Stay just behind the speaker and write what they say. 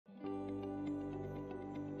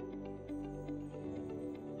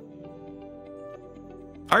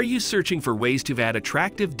Are you searching for ways to add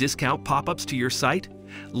attractive discount pop-ups to your site?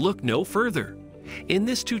 Look no further. In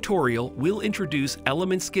this tutorial, we'll introduce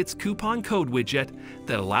ElementsKit's coupon code widget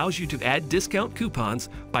that allows you to add discount coupons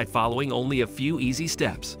by following only a few easy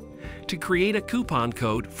steps. To create a coupon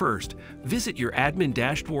code, first, visit your admin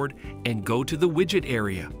dashboard and go to the widget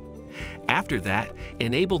area. After that,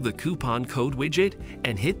 enable the coupon code widget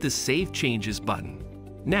and hit the Save Changes button.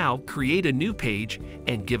 Now, create a new page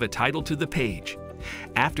and give a title to the page.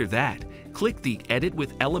 After that, click the Edit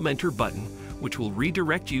with Elementor button, which will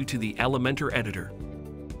redirect you to the Elementor editor.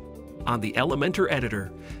 On the Elementor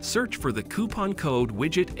editor, search for the coupon code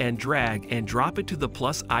widget and drag and drop it to the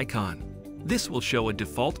plus icon. This will show a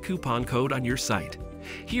default coupon code on your site.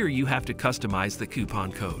 Here you have to customize the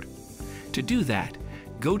coupon code. To do that,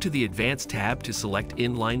 go to the Advanced tab to select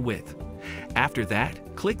Inline Width. After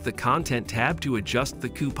that, click the Content tab to adjust the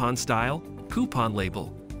coupon style, coupon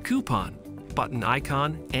label, coupon, button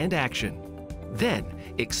icon, and action. Then,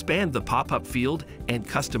 expand the pop-up field and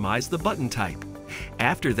customize the button type.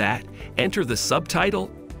 After that, enter the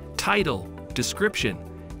subtitle, title, description,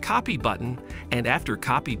 copy button, and after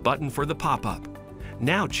copy button for the pop-up.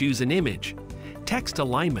 Now choose an image, text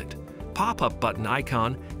alignment, pop-up button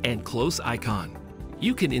icon, and close icon.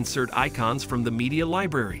 You can insert icons from the media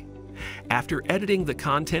library. After editing the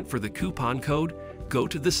content for the coupon code, go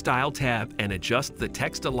to the Style tab and adjust the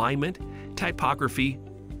text alignment, typography,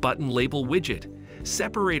 button label widget,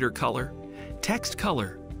 separator color, text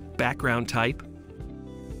color, background type,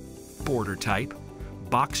 border type,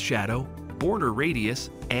 box shadow, border radius,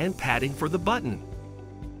 and padding for the button.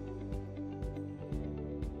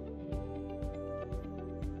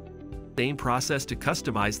 Same process to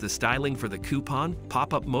customize the styling for the coupon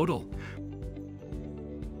pop-up modal.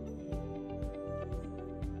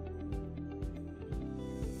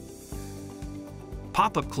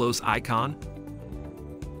 Pop-up close icon,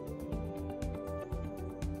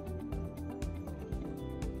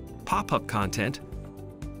 pop-up content,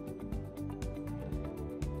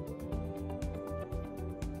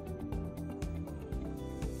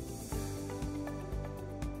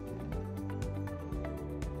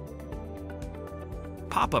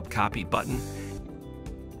 pop-up copy button,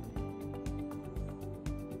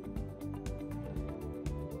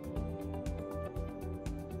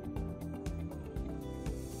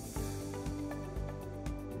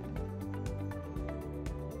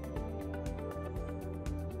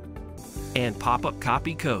 and pop-up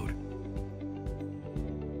copy code.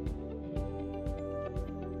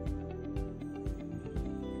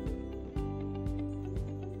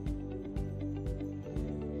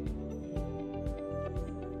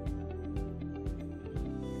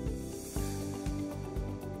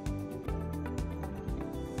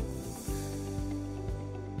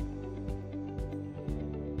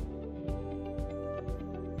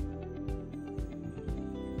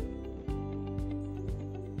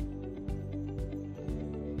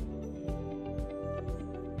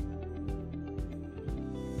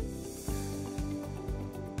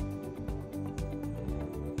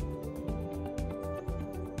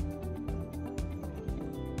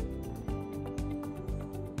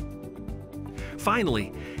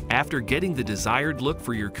 Finally, after getting the desired look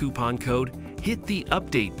for your coupon code, hit the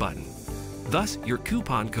Update button. Thus, your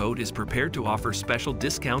coupon code is prepared to offer special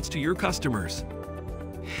discounts to your customers.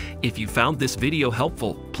 If you found this video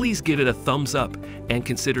helpful, please give it a thumbs up and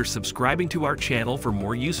consider subscribing to our channel for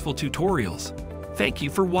more useful tutorials. Thank you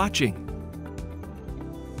for watching.